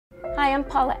Hi, I'm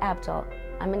Paula Abdul.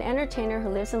 I'm an entertainer who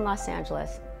lives in Los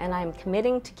Angeles, and I am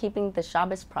committing to keeping the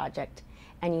Shabbat project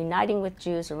and uniting with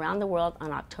Jews around the world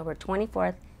on October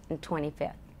 24th and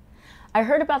 25th. I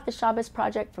heard about the Shabbat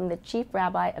project from the Chief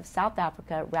Rabbi of South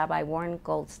Africa, Rabbi Warren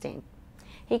Goldstein.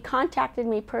 He contacted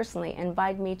me personally and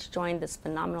invited me to join this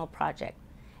phenomenal project.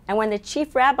 And when the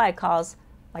Chief Rabbi calls,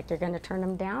 like you're going to turn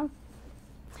him down?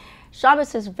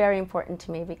 Shabbat is very important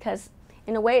to me because,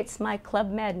 in a way, it's my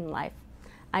Club Med in life.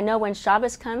 I know when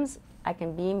Shabbat comes, I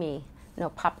can be me. No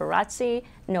paparazzi,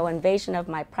 no invasion of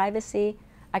my privacy.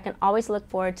 I can always look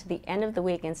forward to the end of the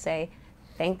week and say,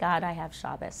 thank God I have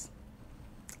Shabbat.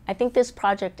 I think this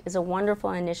project is a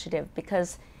wonderful initiative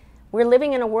because we're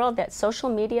living in a world that social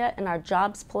media and our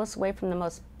jobs pull us away from the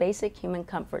most basic human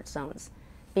comfort zones,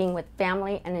 being with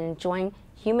family and enjoying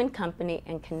human company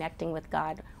and connecting with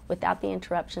God without the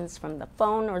interruptions from the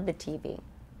phone or the TV.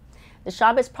 The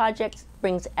Shabbat project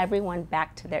brings everyone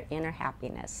back to their inner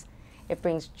happiness. It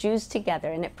brings Jews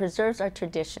together and it preserves our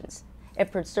traditions.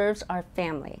 It preserves our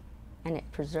family and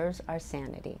it preserves our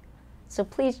sanity. So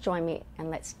please join me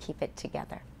and let's keep it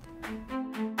together.